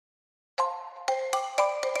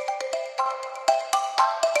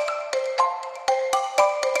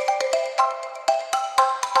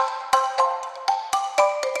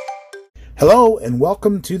Hello and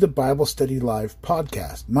welcome to the Bible Study Live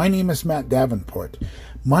podcast. My name is Matt Davenport.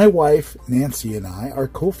 My wife Nancy and I are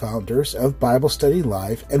co-founders of Bible Study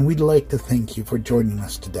Live, and we'd like to thank you for joining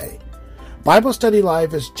us today. Bible Study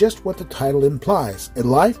Live is just what the title implies, a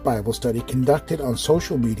live Bible study conducted on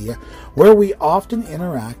social media where we often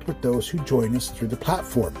interact with those who join us through the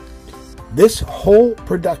platform. This whole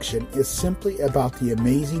production is simply about the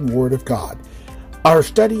amazing Word of God. Our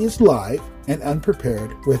study is live and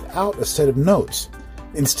unprepared without a set of notes.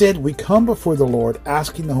 Instead, we come before the Lord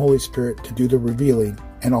asking the Holy Spirit to do the revealing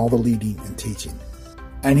and all the leading and teaching.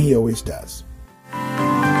 And He always does.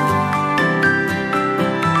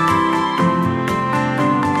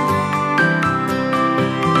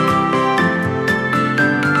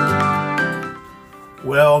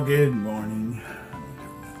 Well, good morning.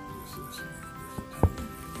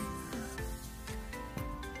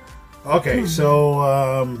 Okay,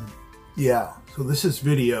 so this is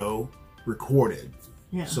video recorded,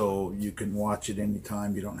 so you can watch it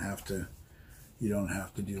anytime. You don't have to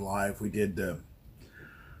do live. We did the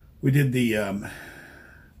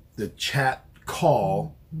chat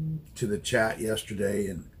call to the chat yesterday,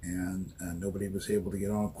 and nobody was able to get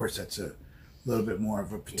on. Of course, that's a little bit more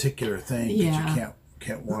of a particular thing because you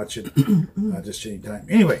can't watch it just anytime.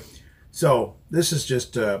 Anyway, so this is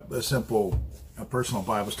just a simple personal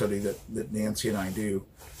Bible study that Nancy and I do,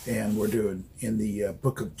 and we're doing in the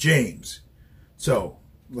book of James. So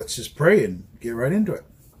let's just pray and get right into it.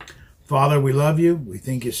 Father, we love you. We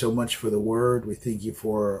thank you so much for the Word. We thank you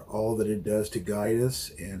for all that it does to guide us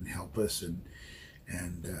and help us and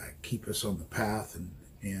keep us on the path.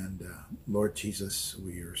 And Lord Jesus,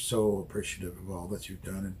 we are so appreciative of all that you've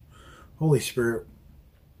done. And Holy Spirit,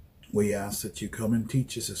 we ask that you come and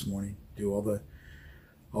teach us this morning. Do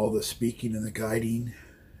all the speaking and the guiding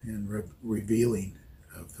and revealing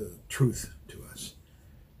of the truth to us.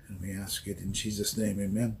 And we ask it in Jesus' name,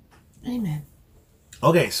 amen. Amen.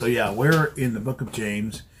 Okay, so we're in the book of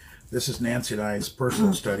James. This is Nancy and I's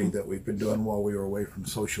personal study that we've been doing while we were away from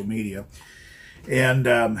social media. And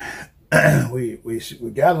we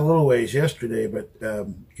got a little ways yesterday, but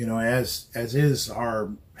as is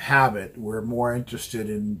our habit, we're more interested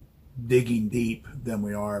in digging deep than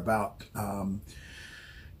we are about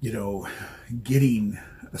getting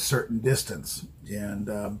a certain distance,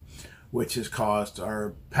 and which has caused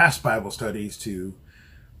our past Bible studies to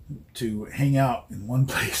hang out in one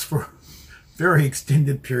place for very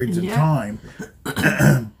extended periods of time.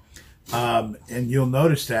 And you'll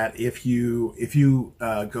notice that if you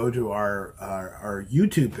go to our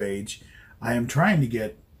YouTube page, I am trying to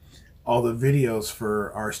get all the videos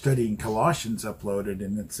for our studying Colossians uploaded,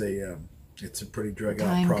 and it's a pretty drag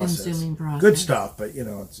out process. Time-consuming process. Good stuff, but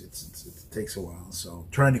it takes a while. So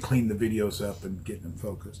trying to clean the videos up and getting them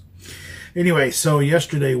focused. Anyway, so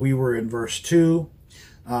yesterday we were in verse 2,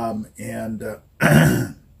 and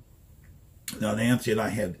now Nancy and I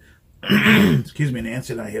had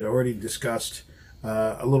Nancy and I had already discussed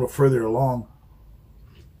a little further along.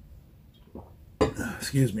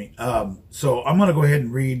 So I'm going to go ahead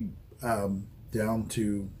and read down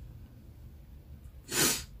to.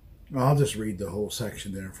 I'll just read the whole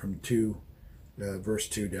section there from verse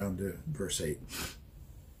 2 down to verse 8.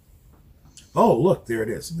 Oh, look, there it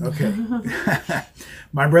is. Okay.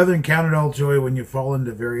 My brethren, count it all joy when you fall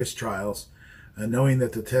into various trials, knowing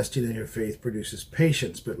that the testing of your faith produces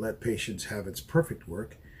patience, but let patience have its perfect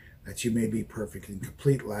work, that you may be perfect and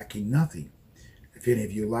complete, lacking nothing. If any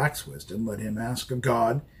of you lacks wisdom, let him ask of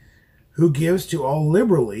God, who gives to all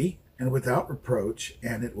liberally and without reproach,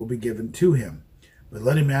 and it will be given to him. But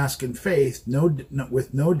let him ask in faith,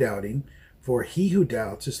 with no doubting, for he who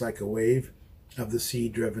doubts is like a wave of the sea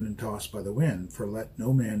driven and tossed by the wind. For let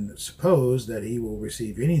no man suppose that he will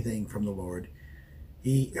receive anything from the Lord.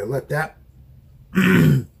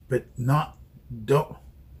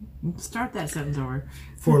 Start that sentence over.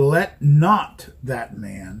 For let not that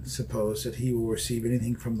man suppose that he will receive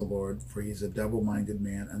anything from the Lord, for he is a double-minded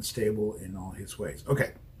man, unstable in all his ways.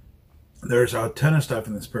 Okay, there's a ton of stuff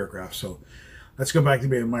in this paragraph, so let's go back to the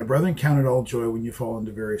beginning. My brethren, count it all joy when you fall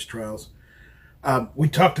into various trials. We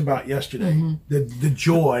talked about yesterday the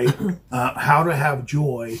joy, how to have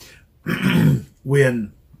joy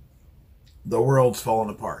when the world's falling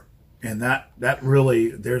apart, and that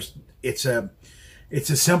really it's a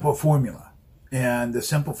simple formula, and the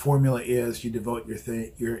simple formula is you devote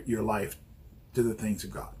your life to the things of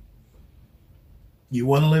God. You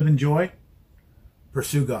want to live in joy?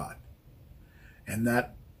 Pursue God, and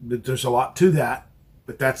there's a lot to that,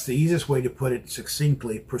 but that's the easiest way to put it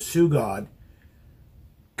succinctly. Pursue God.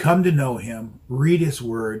 Come to know him, read his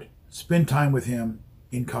word, spend time with him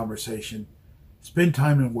in conversation, spend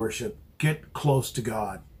time in worship, get close to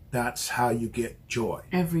God, that's how you get joy.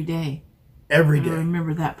 Every day. Every day.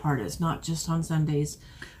 Remember that part. It's not just on Sundays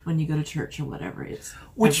when you go to church or whatever. It's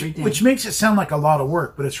every day. Which makes it sound like a lot of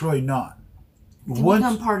work, but it's really not. It can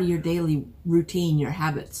become part of your daily routine, your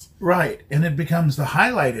habits. Right. And it becomes the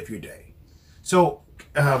highlight of your day. So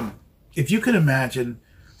if you can imagine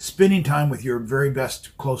spending time with your very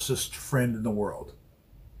best, closest friend in the world,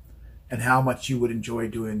 and how much you would enjoy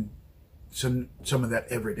doing some of that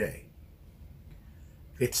every day.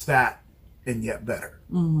 It's that and yet better.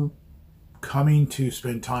 Mm-hmm. Coming to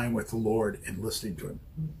spend time with the Lord and listening to Him.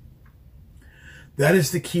 That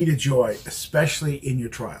is the key to joy, especially in your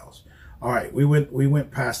trials. All right, we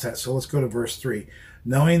went past that, so let's go to verse 3.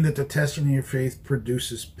 Knowing that the testing of your faith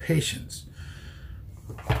produces patience.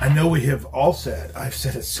 I know we have all said, I've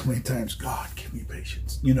said it so many times, God, give me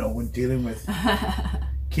patience. You know, when dealing with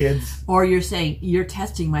kids. Or you're saying, you're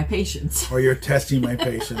testing my patience. Or you're testing my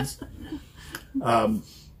patience.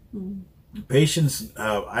 Patience,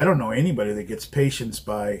 I don't know anybody that gets patience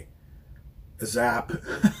by a zap.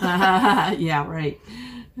 Yeah, right.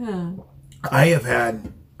 I have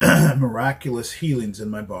had miraculous healings in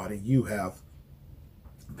my body. You have.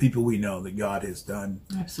 People we know that God has done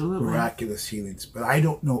absolutely miraculous healings. But I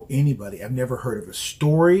don't know anybody. I've never heard of a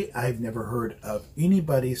story. I've never heard of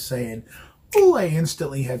anybody saying, oh, I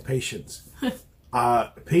instantly had patience.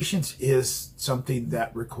 Patience is something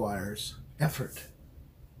that requires effort.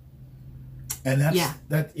 And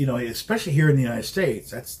that, you know, especially here in the United States,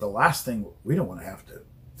 that's the last thing we don't want to have to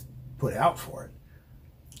put out for it.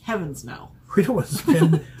 Heavens no. We don't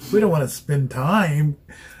want to spend time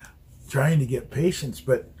trying to get patience,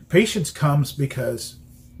 but patience comes because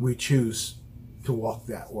we choose to walk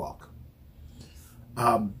that walk.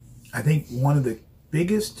 I think one of the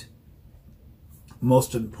biggest,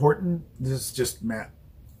 most important, this is just Matt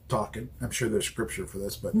talking. I'm sure there's scripture for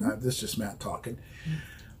this, but this is just Matt talking.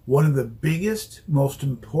 One of the biggest, most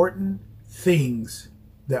important things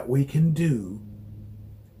that we can do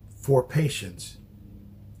for patience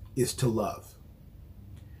is to love.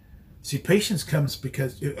 See, patience comes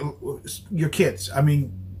because your kids, I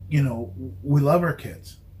mean, you know, we love our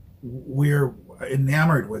kids. We're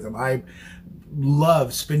enamored with them. I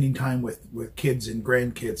love spending time with kids and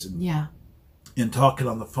grandkids and talking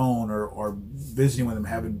on the phone or visiting with them,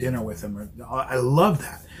 having dinner with them. I love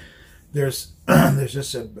that. There's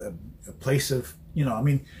just a place of, you know, I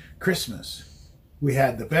mean, Christmas. We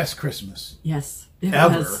had the best Christmas. Yes,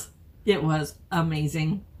 ever. It was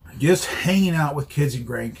amazing. Just hanging out with kids and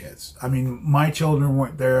grandkids. I mean, my children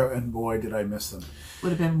weren't there, and boy, did I miss them. Would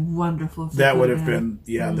have been wonderful. That would have been,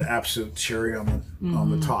 the absolute cherry on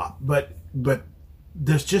the top. But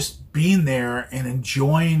there's just being there and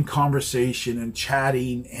enjoying conversation and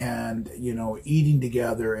chatting and, you know, eating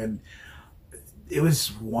together, and it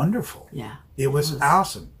was wonderful. Yeah, it was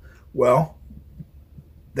awesome. Well,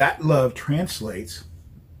 that love translates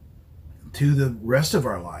to the rest of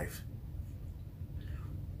our life.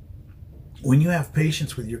 When you have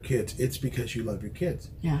patience with your kids, it's because you love your kids.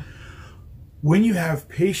 Yeah. When you have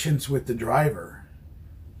patience with the driver,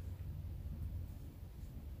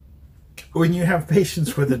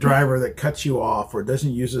 that cuts you off or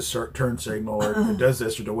doesn't use a turn signal or does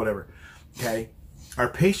this or whatever, okay, our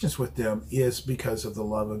patience with them is because of the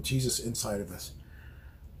love of Jesus inside of us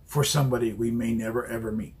for somebody we may never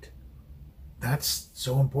ever meet. That's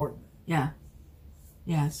so important. Yeah.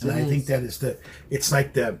 Yes. And I think that is it's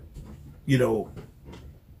like the, you know,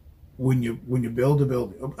 when you build a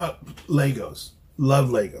building, Legos, love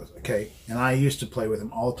Legos, okay? And I used to play with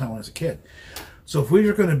them all the time when I was a kid. So if we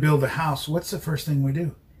were going to build a house, what's the first thing we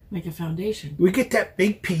do? Make a foundation. We get that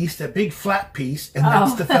big piece, that big flat piece, and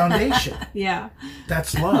that's the foundation. Yeah.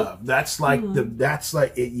 That's love. That's like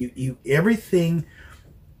you everything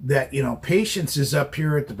that, you know, patience is up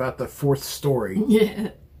here at about the fourth story. Yeah.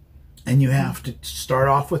 And you have to start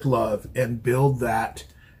off with love and build that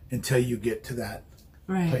until you get to that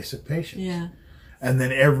place of patience. Yeah. And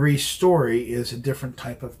then every story is a different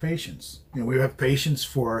type of patience. You know, we have patience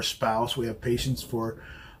for our spouse, we have patience for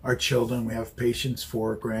our children, we have patience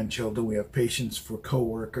for grandchildren, we have patience for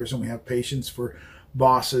coworkers, and we have patience for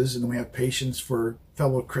bosses, and we have patience for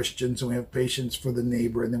fellow Christians, and we have patience for the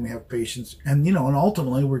neighbor, and then we have patience. And, you know, and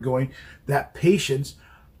ultimately we're going, that patience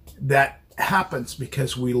that happens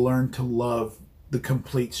because we learn to love the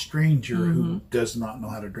complete stranger who does not know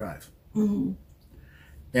how to drive.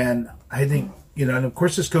 And I think, you know, and of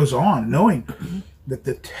course this goes on, knowing that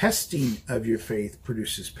the testing of your faith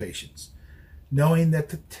produces patience. Knowing that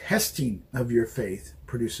the testing of your faith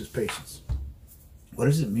produces patience. What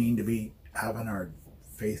does it mean to be having our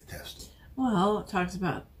faith tested? Well, it talks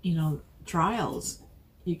about, you know, trials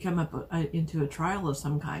you come up into a trial of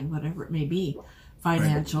some kind, whatever it may be,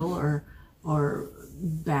 financial or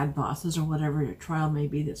bad bosses or whatever your trial may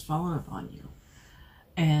be that's fallen upon you.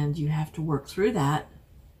 And you have to work through that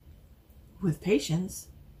with patience.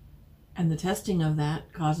 And the testing of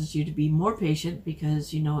that causes you to be more patient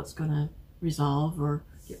because you know it's going to resolve or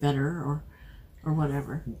get better or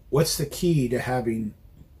whatever. What's the key to having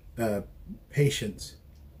patience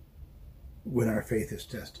when our faith is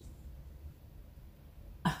tested?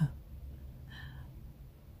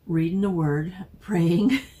 Reading the Word,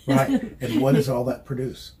 praying. Right. And what does all that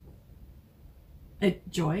produce?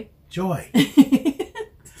 Joy. Joy.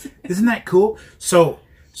 Isn't that cool? So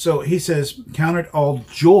he says, count it all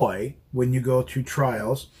joy when you go through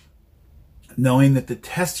trials, knowing that the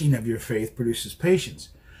testing of your faith produces patience.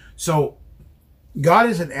 So God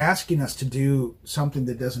isn't asking us to do something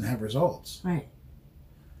that doesn't have results. Right.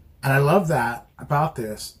 And I love that about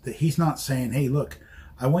this, that he's not saying, hey, look,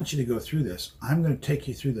 I want you to go through this. I'm going to take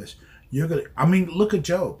you through this. You're going to, I mean, look at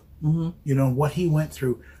Job, you know, what he went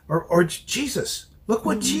through, or Jesus. Look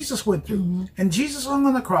what Jesus went through. And Jesus hung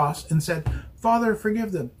on the cross and said, Father,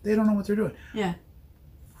 forgive them. They don't know what they're doing. Yeah.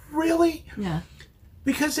 Really? Yeah.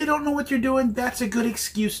 Because they don't know what you're doing, that's a good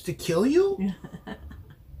excuse to kill you?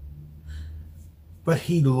 But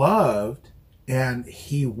he loved, and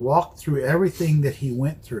he walked through everything that he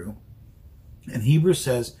went through. And Hebrews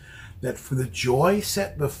says that for the joy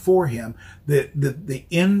set before him, the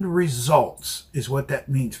end results is what that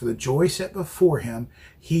means. For the joy set before him,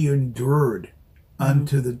 he endured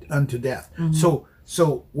unto death.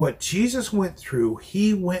 So what Jesus went through,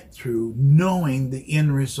 he went through knowing the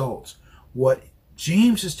end results. What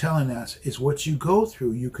James is telling us is what you go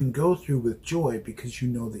through, you can go through with joy because you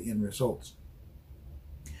know the end results.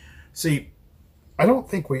 See, I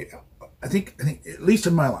think at least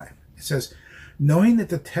in my life, it says, knowing that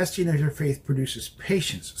the testing of your faith produces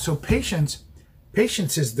patience. So patience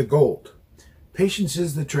is the gold. Patience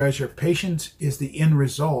is the treasure. Patience is the end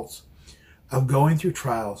results of going through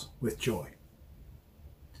trials with joy.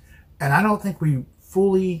 And I don't think we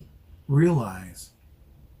fully realize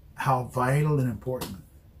how vital and important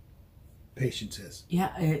patience is.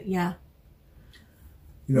 Yeah. Yeah.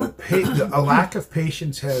 You know, a lack of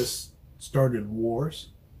patience has started wars.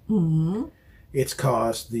 It's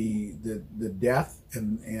caused the death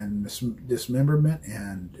and dismemberment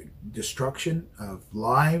and destruction of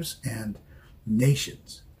lives and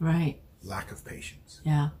nations. Right. Lack of patience.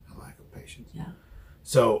 Yeah. A lack of patience. Yeah.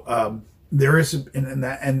 So there is, and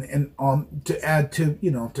to add to,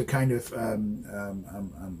 you know, to kind of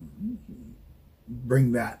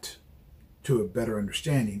bring that to a better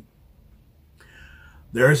understanding,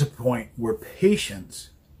 there is a point where patience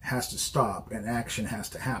has to stop and action has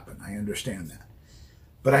to happen. I understand that.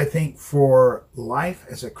 But I think for life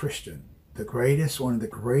as a Christian, one of the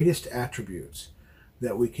greatest attributes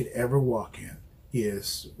that we could ever walk in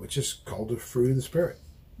is, which is called the fruit of the Spirit.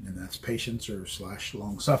 And that's patience or /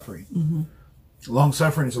 long suffering. Long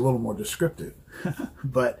suffering is a little more descriptive,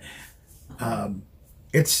 but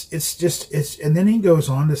it's and then he goes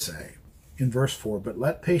on to say in verse 4, but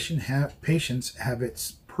let patience have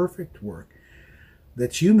its perfect work,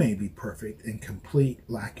 that you may be perfect and complete,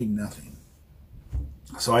 lacking nothing.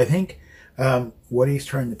 So I think what he's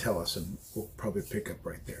trying to tell us, and we'll probably pick up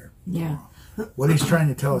right there. Yeah. What he's trying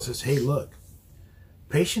to tell us is, hey, look,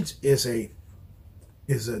 patience is a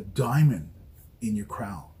diamond in your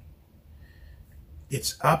crown.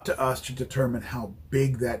 It's up to us to determine how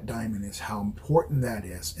big that diamond is, how important that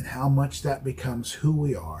is, and how much that becomes who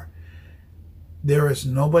we are. There is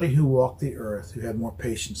nobody who walked the earth who had more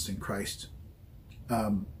patience than Christ.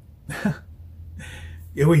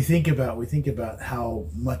 We think about how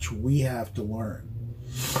much we have to learn.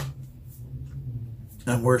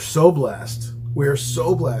 And we're so blessed. We're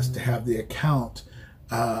so blessed to have the account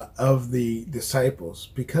of the disciples,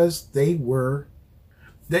 because they were,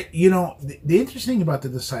 that, you know, the interesting thing about the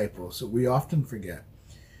disciples that we often forget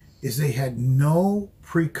is they had no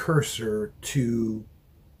precursor to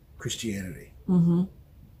Christianity.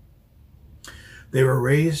 They were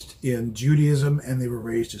raised in Judaism, and they were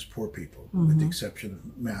raised as poor people, with the exception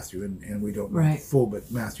of Matthew, and we don't know full, but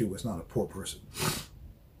Matthew was not a poor person.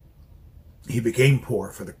 He became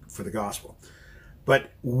poor for the gospel.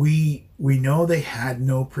 But we know they had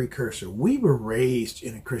no precursor. We were raised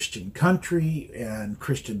in a Christian country and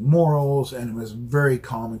Christian morals, and it was very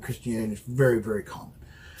common. Christianity is very, very common.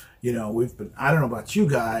 You know, I don't know about you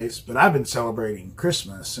guys, but I've been celebrating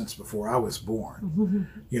Christmas since before I was born.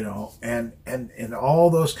 You know, and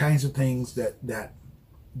all those kinds of things that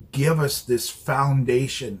give us this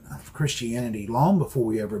foundation of Christianity long before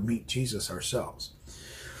we ever meet Jesus ourselves.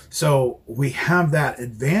 So we have that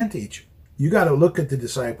advantage. You got to look at the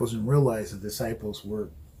disciples and realize the disciples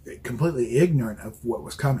were completely ignorant of what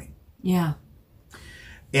was coming. Yeah.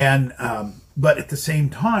 And but at the same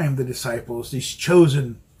time, the disciples, these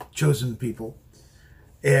chosen people,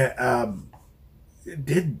 did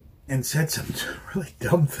and said some really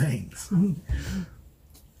dumb things.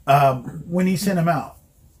 When he sent them out,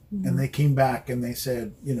 and they came back and they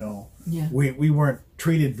said, we weren't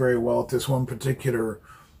treated very well at this one particular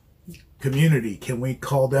community. Can we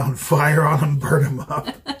call down fire on them, burn them up?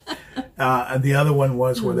 And the other one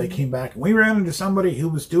was where they came back and we ran into somebody who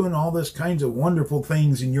was doing all this kinds of wonderful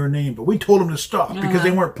things in your name, but we told them to stop because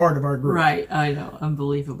they weren't part of our group. Right, I know,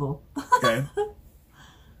 unbelievable. Okay,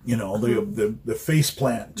 the face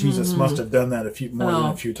plant. Jesus must have done that more than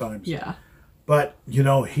a few times. Yeah, but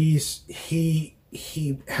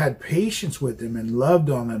he had patience with them and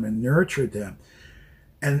loved on them and nurtured them.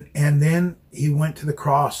 And then he went to the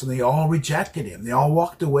cross and they all rejected him. They all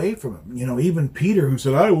walked away from him. Even Peter, who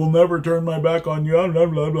said, I will never turn my back on you, blah,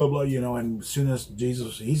 blah, blah, blah. And as soon as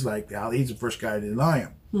Jesus, he's like, he's the first guy to deny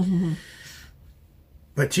him. Mm-hmm.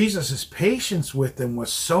 But Jesus' patience with them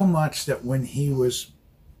was so much that when he was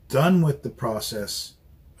done with the process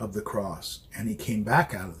of the cross and he came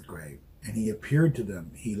back out of the grave and he appeared to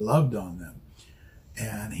them, he loved on them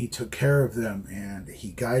and he took care of them and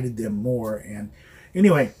he guided them more. And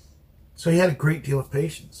anyway, so he had a great deal of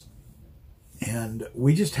patience. And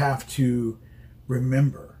we just have to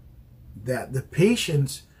remember that the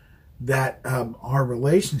patience that our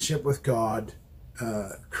relationship with God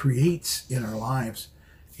creates in our lives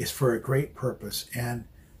is for a great purpose. And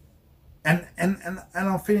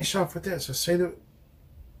I'll finish off with this. I say that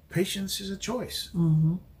patience is a choice.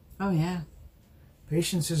 Mm-hmm. Oh, yeah.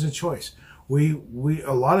 Patience is a choice. We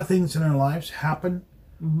a lot of things in our lives happen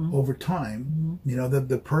over time. Mm-hmm.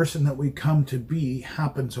 The person that we come to be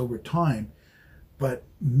happens over time. But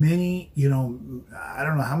many, I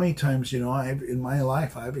don't know how many times, in my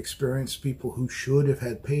life, I've experienced people who should have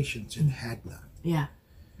had patience and had none. Yeah,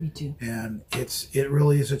 me too. And it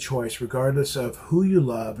really is a choice. Regardless of who you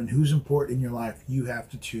love and who's important in your life, you have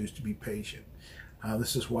to choose to be patient.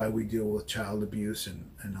 This is why we deal with child abuse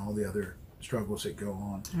and all the other struggles that go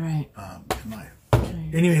on in life. Right.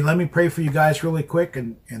 Anyway, let me pray for you guys really quick,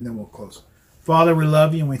 and then we'll close. Father, we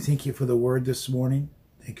love you, and we thank you for the word this morning.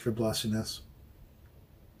 Thank you for blessing us.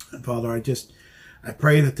 And Father, I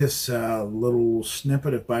pray that this little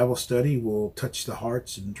snippet of Bible study will touch the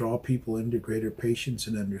hearts and draw people into greater patience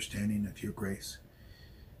and understanding of your grace.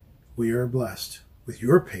 We are blessed with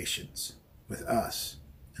your patience with us,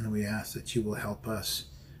 and we ask that you will help us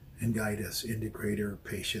and guide us into greater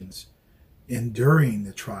patience, enduring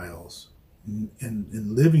the trials and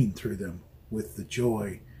living through them with the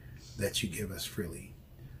joy that you give us freely.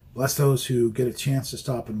 Bless those who get a chance to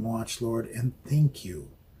stop and watch, Lord, and thank you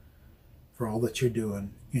for all that you're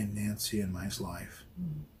doing in Nancy and my life.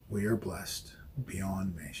 We are blessed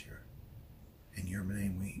beyond measure. In your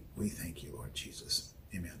name we thank you, Lord Jesus.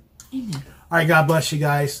 Amen. Amen. All right, God bless you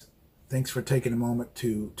guys. Thanks for taking a moment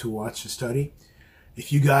to watch the study.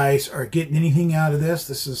 If you guys are getting anything out of this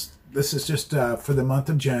is just for the month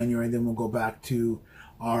of January. Then we'll go back to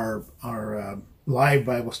our live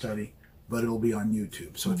Bible study, but it'll be on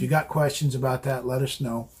YouTube. So if you got questions about that, let us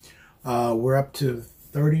know. We're up to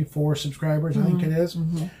 34 subscribers, I think it is.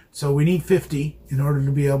 Mm-hmm. So we need 50 in order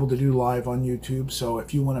to be able to do live on YouTube. So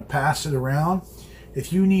if you want to pass it around,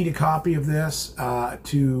 if you need a copy of this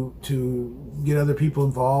to get other people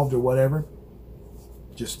involved or whatever,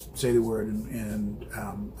 just say the word. And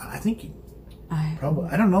I think you probably,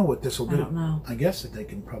 I don't know what this will do. I don't know. I guess that they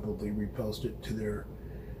can probably repost it to their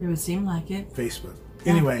It would seem like it. Facebook.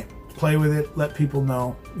 Yeah. Anyway, play with it. Let people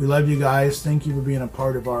know. We love you guys. Thank you for being a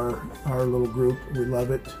part of our little group. We love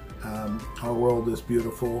it. Our world is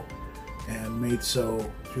beautiful and made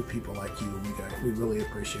so through people like you. And we really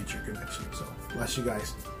appreciate your connection. So bless you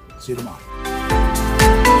guys. See you tomorrow.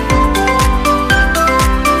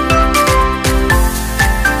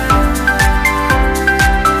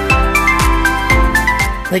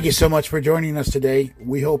 Thank you so much for joining us today.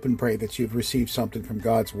 We hope and pray that you've received something from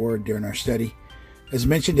God's Word during our study. As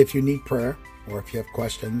mentioned, if you need prayer, or if you have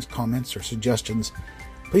questions, comments, or suggestions,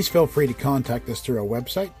 please feel free to contact us through our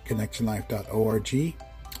website, connectionlife.org,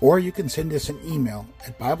 or you can send us an email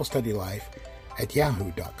at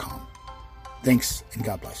BibleStudyLife@yahoo.com. Thanks, and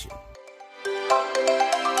God bless you.